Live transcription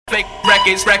Oh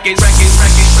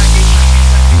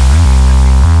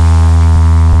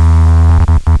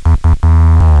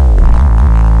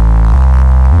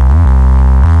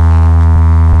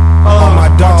my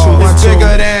dog, it's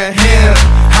bigger than hip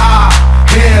hop,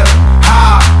 hip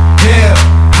hop, hip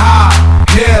hop,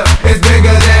 hip. It's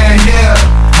bigger than hip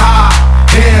hop,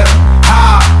 hip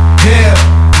hop, hip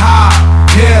hop,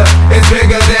 hip. It's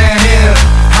bigger than hip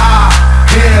hop,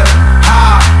 hip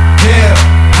hop, hip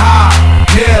hop,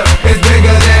 hip. It's bigger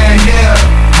than hip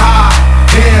hop,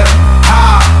 hip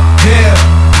hop, hip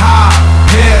hop,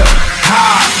 hip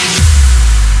hop.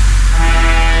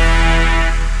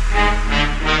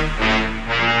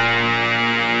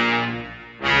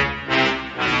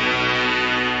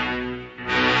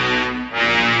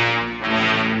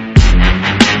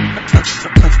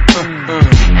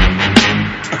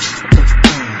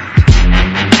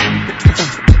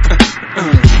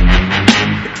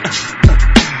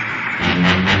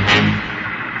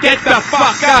 Get the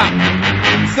fuck up.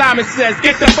 Simon says,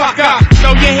 get the fuck up.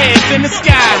 Throw your hands in the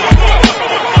sky.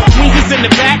 Weezer's in the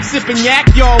back, sipping yak.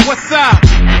 Yo, what's up?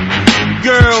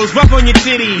 Girls, rub on your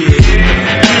titties.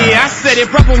 Yeah, I said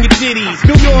it, rub on your titties.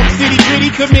 New York City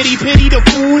gritty committee, pity the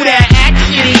fool that act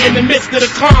shitty in the midst of the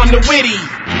calm, the witty.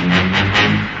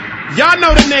 Y'all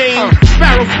know the name.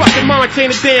 Sparrow fucking March,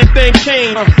 ain't a damn thing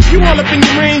changed. You all up in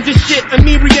your range of shit,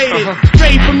 inebriated.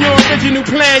 Straight from your original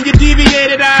plan, you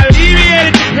deviated. I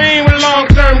alleviated the pain with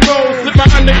long-term goals. Slip my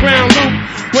underground loop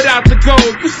without the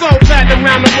gold. You sold platinum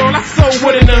around the world, I sold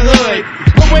wood in the hood.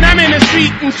 But when I'm in the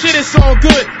street and shit, it's all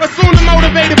good. Assume the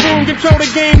motivated boom, control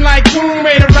the game like boom.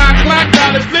 Raider rock, clock,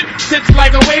 dollars flip, tips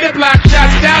like a way to block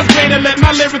shots. Styles way to let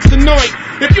my lyrics annoy.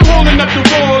 If you holding up the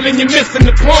wall and you're missing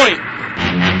the point.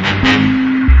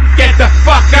 Get the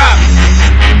fuck up.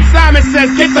 Simon says,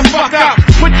 get the fuck up.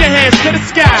 Put your hands to the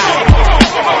sky.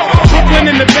 Brooklyn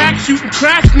in the back shooting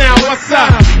crash now. What's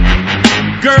up?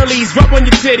 Girlies, rub on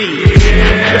your titties.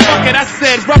 Fuck it, I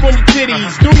said, rub on your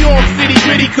titties. New York City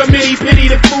gritty committee, pity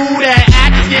the fool that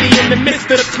act shitty in the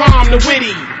midst of the calm, the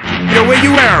witty. Yo, where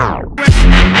you at?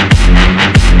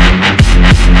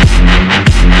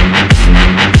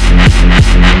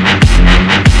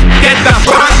 Get the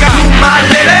fuck up. My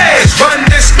ladies, run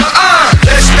this,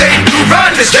 let's stay, you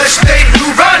run this, let's stay,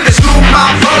 you run this, do my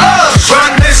fellas,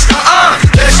 run this,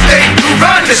 let's stay, you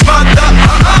run this, mother,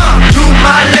 do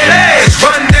my ladies,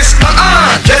 run this,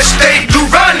 let's stay, you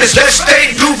run this, let's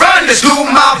stay, you run this, do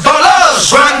my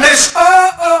fellas, run this, run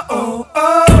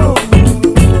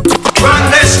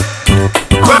this,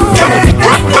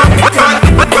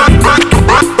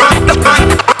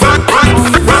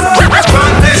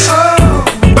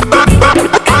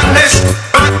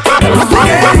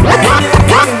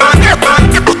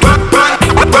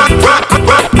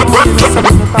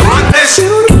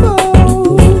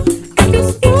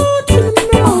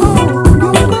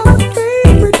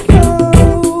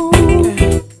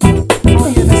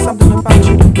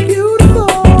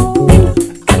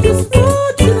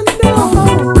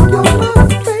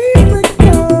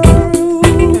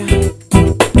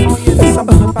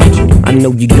 I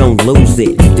know you gon' lose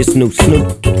it. This new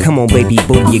Snoop, come on baby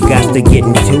boo, you got to get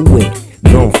into it.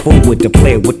 Going forward to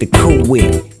play with the cool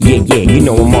wit. Yeah, you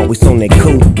know I'm always on that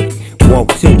cool.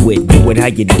 Walk to it, do it how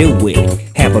you do it.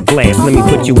 Have a glass, let me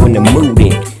put you in the mood.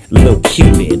 Little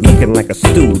cutie, looking like a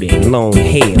student. Long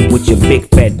hair with your big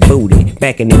fat booty.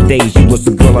 Back in the days you was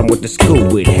the girl I went to school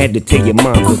with. Had to tell your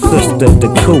mom and sister to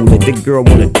cool it. The girl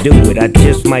wanna do it, I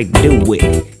just might do it.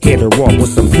 Hit her off with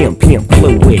some pimp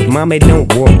fluid. Mommy don't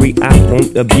worry, I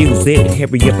won't abuse it.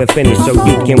 Hurry up and finish so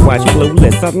you can watch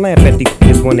Clueless. I laugh at these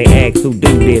kids when they ask who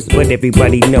do this, but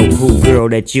everybody know who girl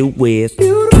that you is.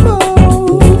 beautiful.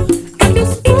 I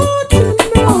just want you to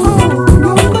know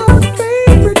you're my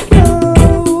favorite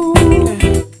girl.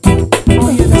 Oh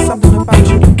yeah, there's something about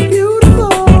you.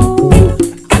 Beautiful.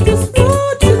 I just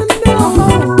want you to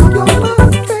know you're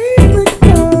my favorite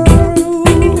girl.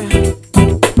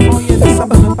 Oh yeah, there's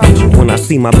something about you. When I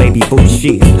see my baby boo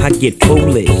shit, I get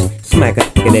foolish. Smack a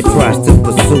that tries to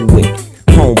pursue it.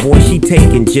 Homeboy, she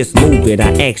taking, just move it.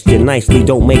 I asked you nicely,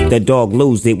 don't make the dog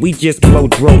lose it. We just blow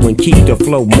dro and keep the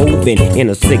flow moving. In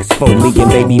a 6'4", me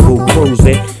and baby boo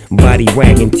cruising. Body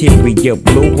wagging, interior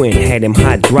blueing. Had them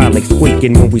hydraulics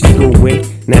squeaking when we screwing.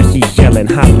 Now she yelling,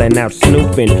 hollering out,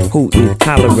 snooping, hooting,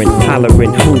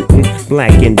 hollering, hooting.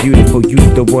 Black and beautiful, you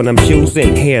the one I'm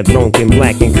choosing. Hair long and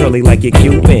black and curly like a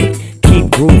Cuban.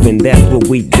 Keep grooving, that's what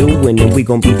we doing. And we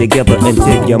gon' be together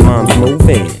until your mom's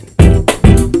moving.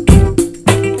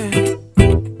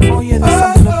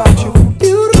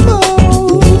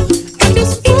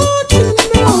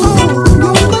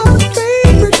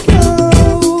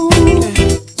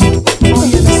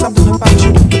 About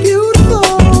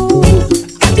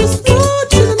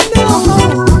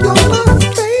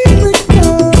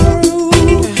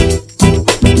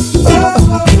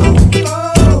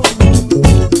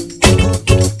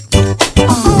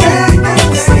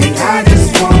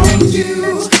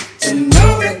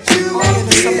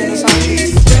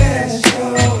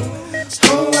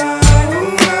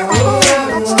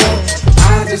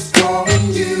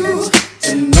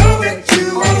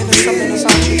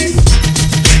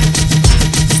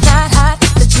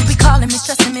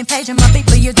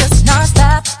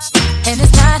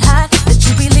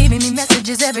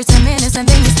was every 10 minutes and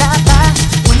then you stopped by.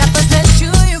 When I first met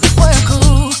you, you were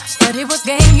cool, but it was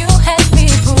game, you had me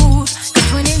fooled. 'Cause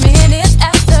 20 minutes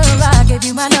after I gave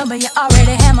you my number, you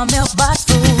already had my milk box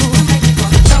full.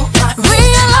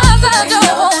 Realize I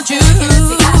don't want you.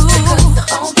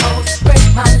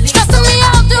 Stressing me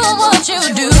out doing what you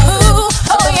do.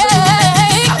 Oh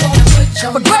yeah.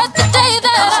 Regret the day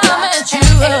that I met you.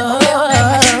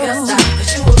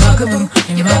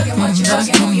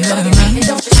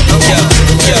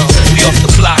 Yo, we off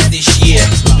the block this year.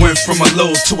 Went from a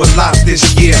low to a lot this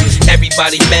year.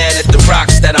 Everybody mad at the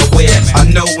rocks that I wear. I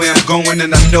know where I'm going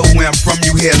and I know where I'm from.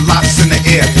 You hear locks in the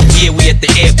air. Yeah, we at the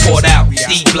airport out.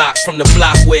 D block from the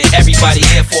block where everybody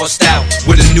Air Forced out.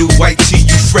 With a new white tee,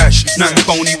 you fresh. Nothing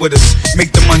phony with us.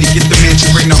 Make the money, get the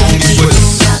mansion, bring the homies with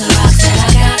us.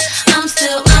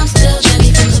 I'm still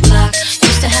Jenny from the block.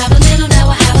 Used to have a little, now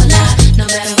I have a lot. No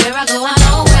matter where I go, I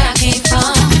know where I came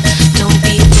from. Don't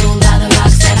be fooled by the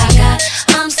rocks that I got.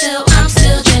 I'm still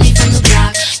Jenny from the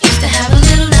block. Used to have a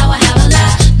little, now I have a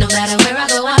lot. No matter where I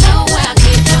go, I know where I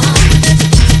came from.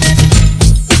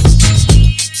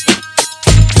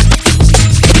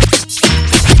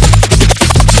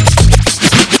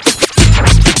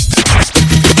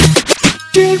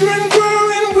 Children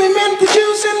growing, women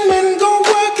producing, men go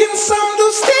working, some do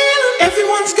stealing.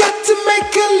 Everyone's got to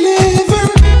make a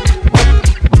living.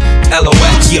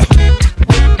 LOX, yeah.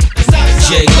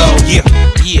 J-Lo, yeah.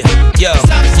 Yo,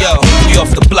 we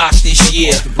off the block this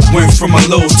year. Went from a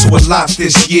low to a lot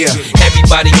this year.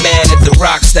 Everybody mad at the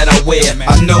rocks that I wear.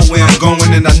 I know where I'm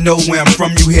going and I know where I'm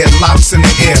from. You hear locks in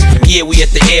the air. Yeah, we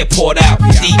at the airport out.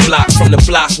 D block from the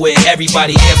block where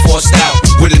everybody Air Forced out.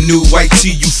 With a new white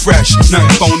tee, you fresh.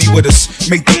 Nothing phony with us.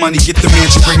 Make the money, get the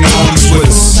mansion, bring the homies with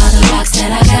us. By the rocks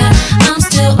that I got,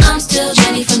 I'm still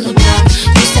Jenny from the block.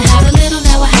 Used to have a little,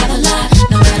 now I have a lot.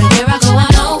 No matter where I go, I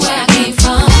know where I came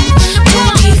from.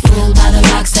 Don't be fooled by the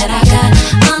rocks that I got.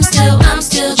 I'm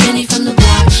still Jenny from the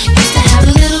block. Used to have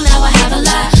a little, now I have a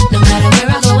lot. No matter where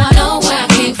I go, I know where I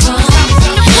came from.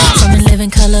 From In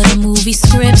Living Color to movie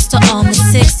scripts to Alma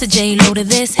 6 to J-Lo to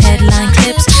this headline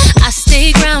clips. I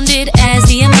stay grounded as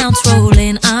the amounts roll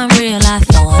in. I'm real, I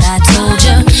thought I told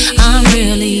ya. I'm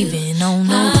real even on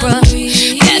no bruh.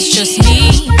 That's just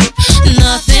me.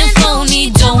 Nothing phony,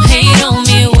 don't hate on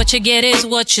me. What you get is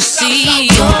what you see.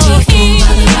 Don't be fooled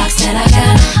by the rocks that I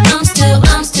got.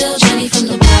 I'm still Jenny from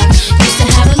the block. Used to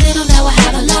have a little, now I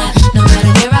have a lot. No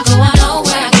matter where I go, I know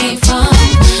where I came from.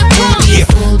 Don't be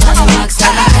fooled by the rocks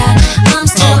that I got.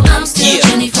 I'm still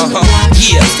Jenny from the block.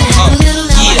 Used to have a little,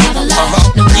 now I have a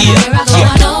lot. No matter where I go,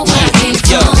 I know where I came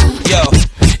from. Yo,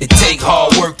 it take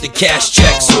hard work to cash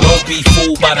checks, so don't be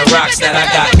fooled by the rocks that I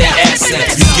got. That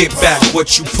assets. You get back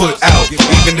what you put out.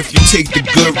 Even if you take the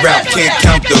good route, can't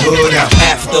count the hood out.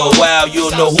 After a while,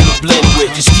 you'll know who to blend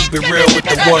with. Just keep it real with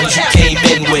the ones you came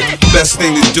in with. Best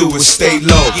thing to do is stay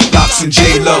low. Locks and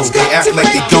J-Lo, they act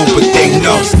like they don't, but they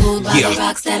know. Yeah. The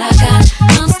rocks that I got.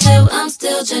 I'm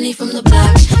still Jenny from the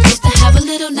block. Used to have a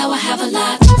little, now I have a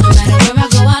lot. No matter where I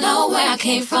go, I know where I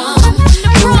came from.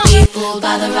 Don't be fooled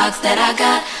by the rocks that I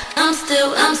got. I'm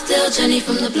still Jenny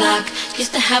from the block.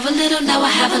 Used to have a little, now I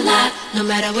have a lot. No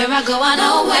matter where I go, I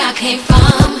know where I came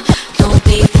from. Don't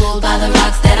be fooled by the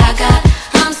rocks that I got.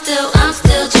 I'm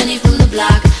still Jenny from the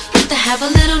block. Used to have a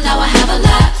little, now I have a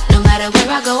lot. No matter where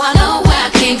I go, I know where I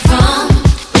came from.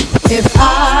 If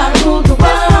I ruled the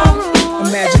world,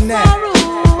 imagine that,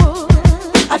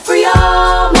 I'd free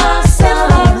all my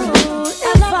sons.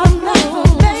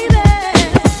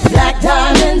 Black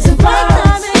diamonds and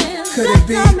pearls. Could it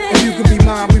be? If you could be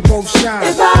mine, we both shine.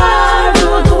 If I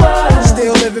ruled the world,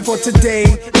 still living for today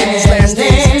in these last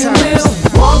days and times.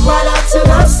 We'll walk right up to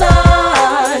the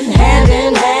sun, hand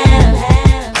in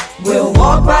hand. We'll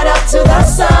walk right up to the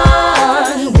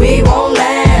sun, we won't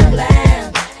land.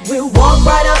 We'll walk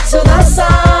right up to the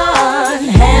sun,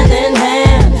 hand in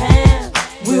hand.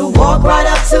 We'll walk right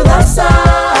up to the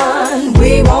sun,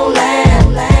 we won't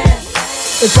land.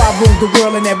 If I ruled the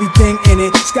world and everything in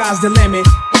it, sky's the limit.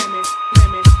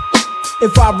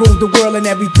 If I ruled the world and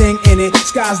everything in it,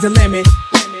 sky's the limit.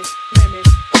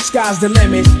 Sky's the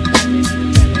limit.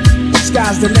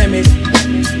 Sky's the limit.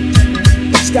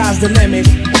 Sky's the limit.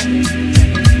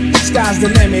 Sky's the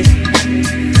limit.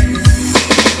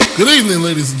 Good evening,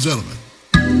 ladies and gentlemen.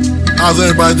 How's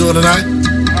everybody doing tonight?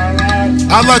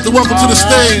 I'd like to welcome to the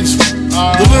stage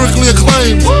the lyrically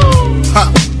acclaimed.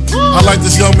 I like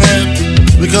this young man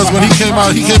because when he came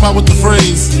out with the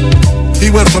phrase, he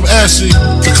went from ashy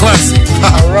to classy.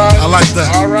 I like that.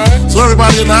 So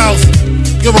everybody in the house,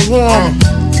 give a warm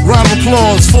round of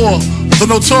applause for the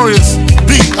Notorious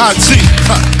B.I.G.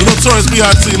 The Notorious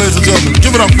B.I.G., ladies and gentlemen.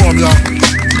 Give it up for him, y'all.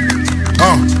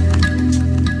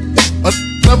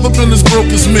 Never been as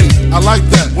broke as me. I like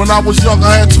that. When I was young,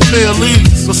 I had 2 pair of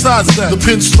leads. Besides that, the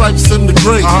pinstripes and the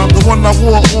gray. The one I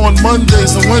wore on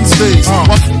Mondays and Wednesdays.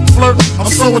 My flirt, I'm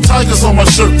sewing tigers on my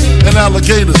shirt and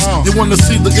alligators. You wanna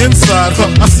see the inside?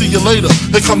 I see you later.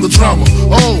 Here come the drama.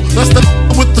 Oh, that's the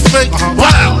with the fake.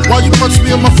 Wow, why you punch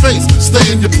me in my face?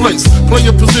 Stay in your place, play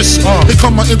your position. Here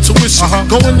come my intuition.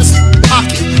 Go in this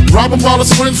pocket, rob him while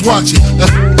his friends watching.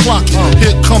 Clock it.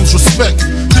 Here comes respect.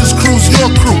 This crew's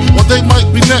your crew, or they might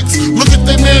be next. Look at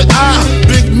they man,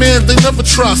 big man, they never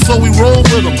try, so we roll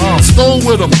with them, stole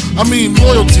with them. I mean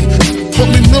loyalty.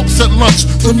 Put me milks at lunch,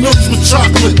 the milks with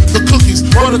chocolate, the cookies,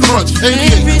 butter crunch,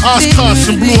 88, Oshkosh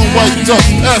and blue and white duck.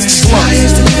 Ask the sky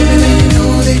is the limit and you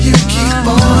know that you keep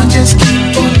on, just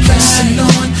keep on pressing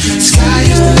on. Sky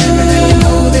is the limit and you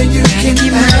know that you can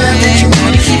have what you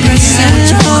want, be what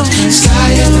you want.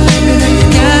 Sky is the limit and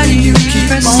you know that you keep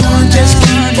on, just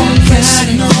keep on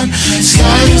pressing on.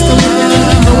 Sky is the limit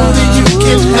and you know that you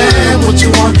can have what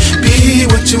you want, be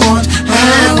what you want,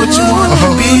 have what you want,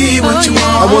 be what you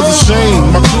want. I was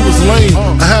ashamed, my crew was lame.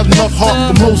 I had enough heart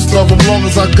for most of them, long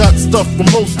as I got stuff for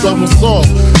most of them soft.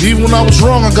 Even when I was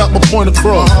wrong, I got my point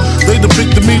across. They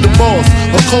depicted me the boss.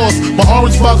 Of course, my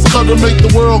orange box cutter make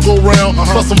the world go round.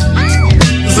 Plus some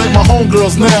this ain't my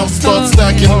homegirls now. Start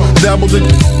stacking, dabbled in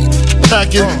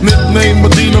packing. Nickname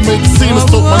Medina, make Cena's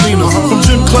took my Nina. From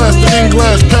gym class to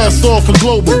in-glass, passed off and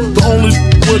global. The only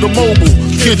with a mobile,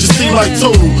 can't you see like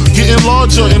total? Getting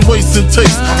larger in waist and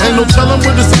taste. Ain't no telling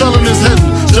where this spelling is heading.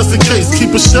 Just in case,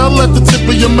 keep a shell at the tip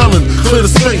of your melon. Clear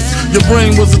the space, your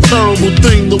brain was a terrible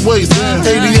thing to waste.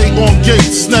 88 on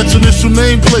gates, snatch initial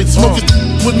nameplates. Smoking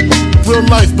with real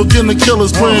life, begin to kill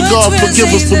us. Praying God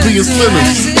forgive us for being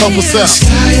sinners. Help us out.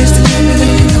 Sky is the limit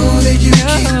and you know that you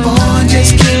keep on,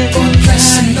 just keep on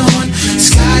pressing on.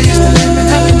 Sky is the limit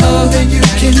and you know that you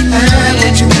can have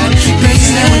what you want, be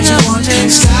what you want.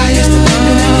 Sky is the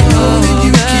limit and you know that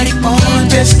you keep on,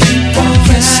 just keep on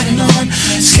pressing on.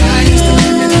 Sky is the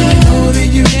limit and you know that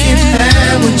you can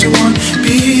have what you want,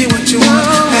 be what you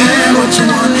want, have what you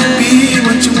want, be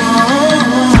what you want.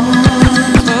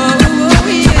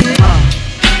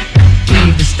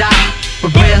 Breathe and stop for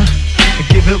real and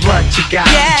give it what you got.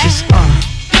 Just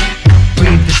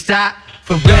breathe and stop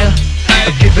for real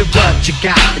and give it what you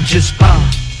got. Just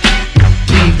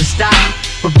breathe and stop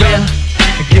for real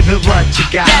and give it what you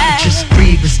got. Just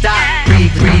breathe and stop,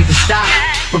 breathe and stop,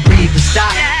 breathe and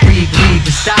stop, breathe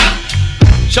and stop.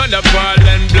 Shut up, Paul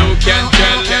and Blue can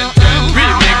tell.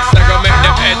 Remix, I go make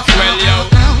them head swell,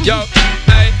 yo,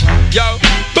 hey, yo,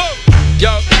 boom,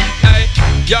 yo, hey,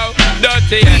 yo,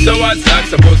 dirty. So what's that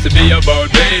supposed to be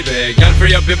about, baby? Girl,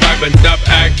 free up your vibe and stop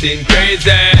acting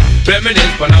crazy.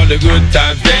 Reminisce on all the good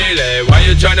times daily. Why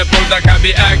you tryna pose like I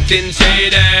be acting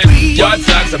shady? What's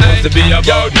that supposed to be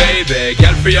about, baby?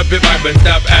 Girl, free up your vibe and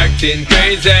stop acting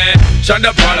crazy.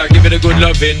 Shonda Paul, I give it a good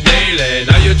loving daily.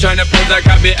 Now you tryna pose like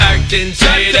I be acting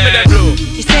shady.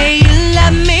 You say you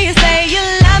love me,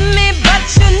 but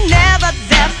you're never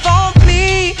there for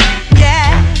me.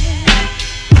 Yeah.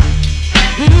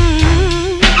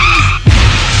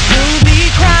 You'll be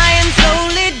crying,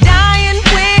 slowly dying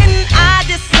when I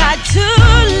decide to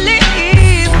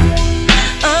leave.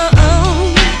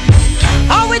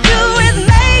 All we do is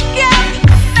make up,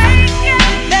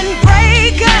 then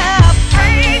break up.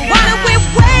 Why don't we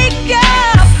wake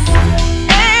up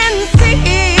and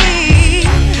see?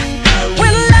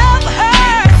 When love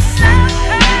hurts,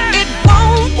 it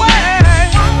won't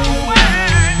work.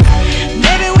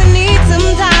 Maybe we need some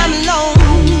time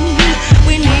alone.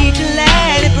 We need to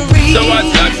let it breathe. So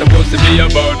what's that supposed to be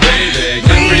about, baby?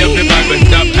 Get free up your vibe and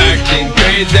stop acting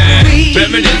crazy.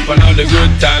 Reminisce on all the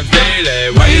good times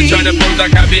daily. Why you tryna pose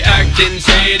like I be acting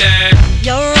shady?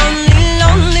 You're only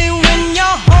lonely when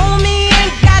you're home. You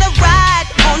ain't got a ride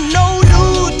or no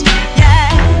loot.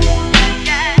 Yeah.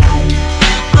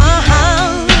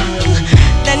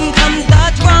 Then comes the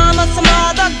drama. Some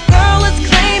other girl is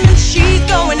claiming she's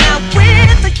going out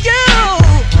with you.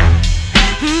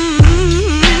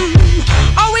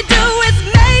 All we do is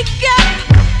make up,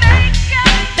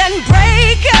 then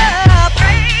break up.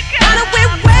 Why don't we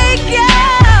wake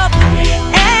up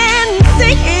and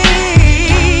see?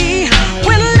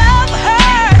 When love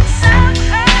hurts,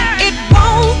 it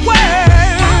won't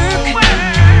work.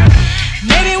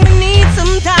 Maybe we need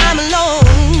some time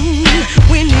alone.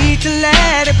 We need to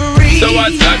let it breathe. So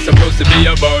what's that supposed to be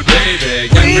about, baby?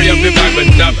 Get free up your vibe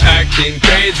and stop acting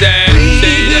crazy.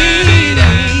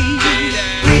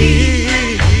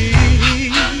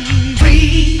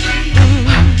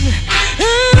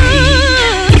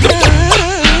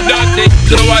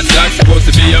 So what's that supposed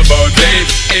to be about,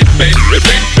 baby?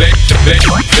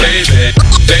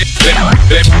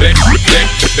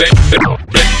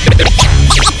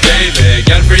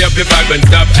 the vibe and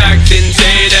stop acting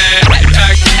shady.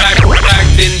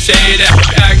 Acting shady.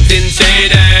 Acting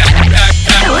shady.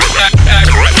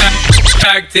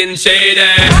 Acting shady.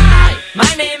 My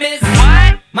name is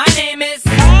what? My name is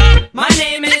my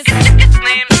name is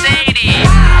Slim Shady.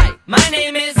 My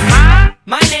name is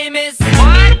my name is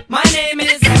what? My name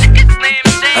is Slim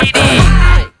Shady.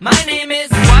 My name is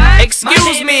what?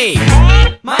 Excuse me.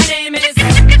 My name is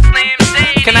Slim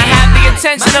Shady. Can I have the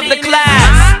attention of the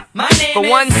class for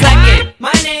 1 second?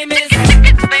 My name is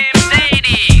Slim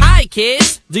Shady. Hi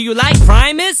kids, do you like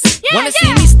Primus? Wanna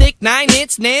see me stick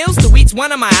 9-inch nails to each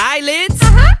one of my eyelids?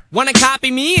 Wanna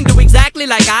copy me and do exactly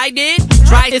like I did?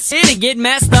 Try this and get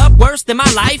messed up worse than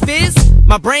my life is?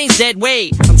 My brain's dead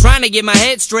weight. I'm trying to get my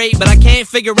head straight, but I can't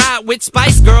figure out which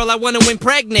Spice Girl I wanna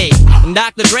impregnate. And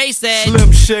Dr. Dre said,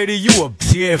 Slim Shady, you a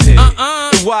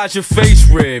dickhead. Why's your face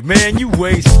red, man? You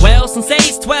waste. Well, since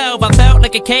age 12, I felt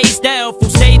like a caged elf who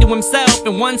stayed to himself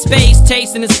in one space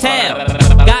chasing his tail.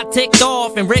 Got ticked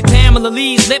off and ripped Pamela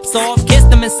Lee's lips off,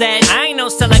 kissed him and said, I ain't know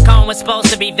silicone was supposed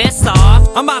to be this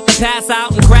soft. I'm about to pass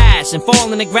out and crash and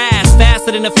fall in the grass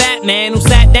faster than a fat man who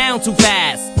sat down too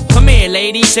fast. Come here,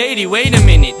 lady. Shady, wait a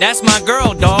minute, that's my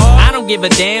girl, dawg. I don't give a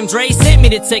damn, Dre sent me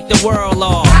to take the world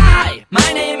off. Hi,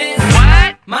 my name is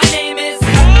what? My name is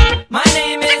my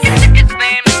name is Slim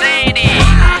Shady.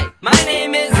 Hi, my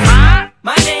name is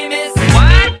my name is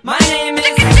what? My name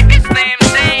is Slim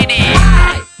Shady.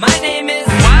 Hi, my name is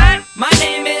what? My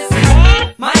name is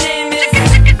my name is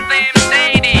Slim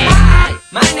Shady. Hi,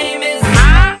 my name is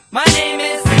my name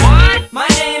is what? My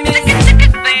name is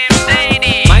Slim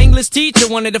Shady. My English teacher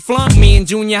wanted to flunk me in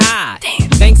junior high. Damn.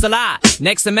 Thanks a lot.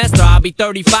 Next semester I'll be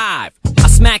 35. I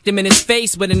smacked him in his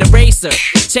face with an eraser,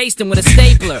 chased him with a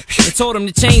stapler, and told him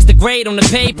to change the grade on the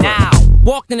paper. Now,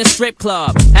 walked in a strip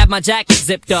club, had my jacket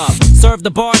zipped up, served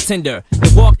the bartender,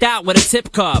 and walked out with a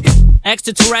tip cup.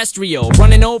 Extraterrestrial,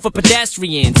 running over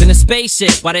pedestrians in a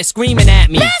spaceship while they're screaming at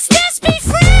me. Let's just be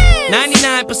friends!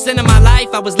 99% of my life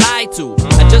I was lied to.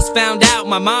 I just found out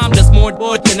my mom does more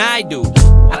than I do.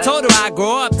 I told her I'd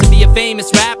grow up to be a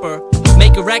famous rapper,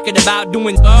 make a record about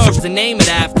doing herbs and name it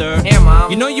after. Here, Mom.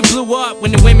 You know you blew up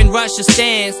when the women rush your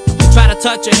stands, try to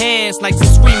touch your hands like some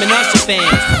screaming Usher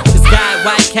fans. This guy at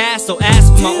White Castle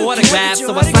asked for my autograph,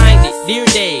 so I signed it. Dear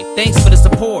Dave, thanks for the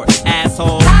support,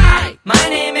 asshole. Hi, my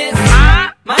name is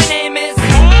my name is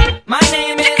my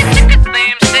name is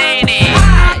Slim Shady.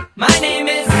 Hi, my name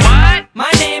is what?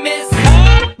 My name is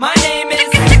my name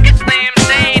is Slim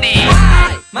Shady.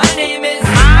 Hi, my name is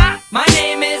my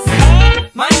name is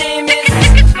my name is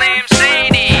Slim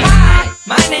Shady. Hi,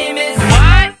 my name is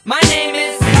what? My name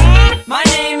is my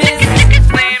name is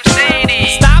Slim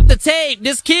Shady. Stop the tape,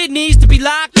 this kid needs to be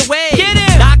locked away. Get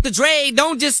him! Dr. Dre,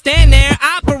 don't just stand there,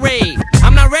 operate.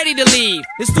 I'm not ready to leave,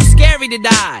 it's too scary to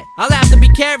die. I'll have to be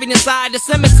carried inside the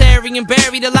cemetery and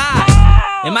buried alive.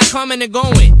 Am I coming or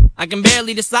going? I can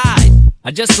barely decide.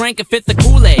 I just drank a fifth of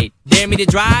Kool-Aid. Dare me to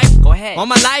drive? Go ahead. All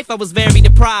my life I was very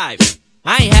deprived.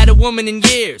 I ain't had a woman in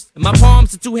years, and my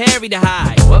palms are too hairy to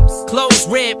hide. Whoops. Clothes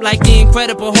ripped like the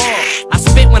Incredible Hulk. I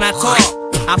spit when I talk,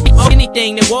 I beat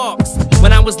anything that walks.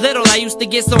 When I was little, I used to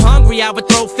get so hungry I would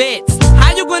throw fits.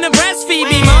 How you gonna breastfeed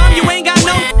me, Mom? You ain't got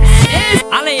no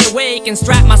I lay awake and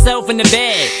strap myself in the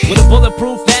bed with a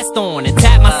bulletproof vest on and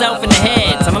tap myself in the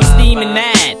head till I'm steaming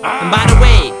mad. And by the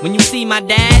way, when you see my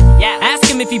dad, ask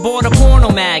him if he bought a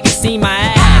porno mag and see my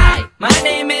ad. My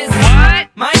name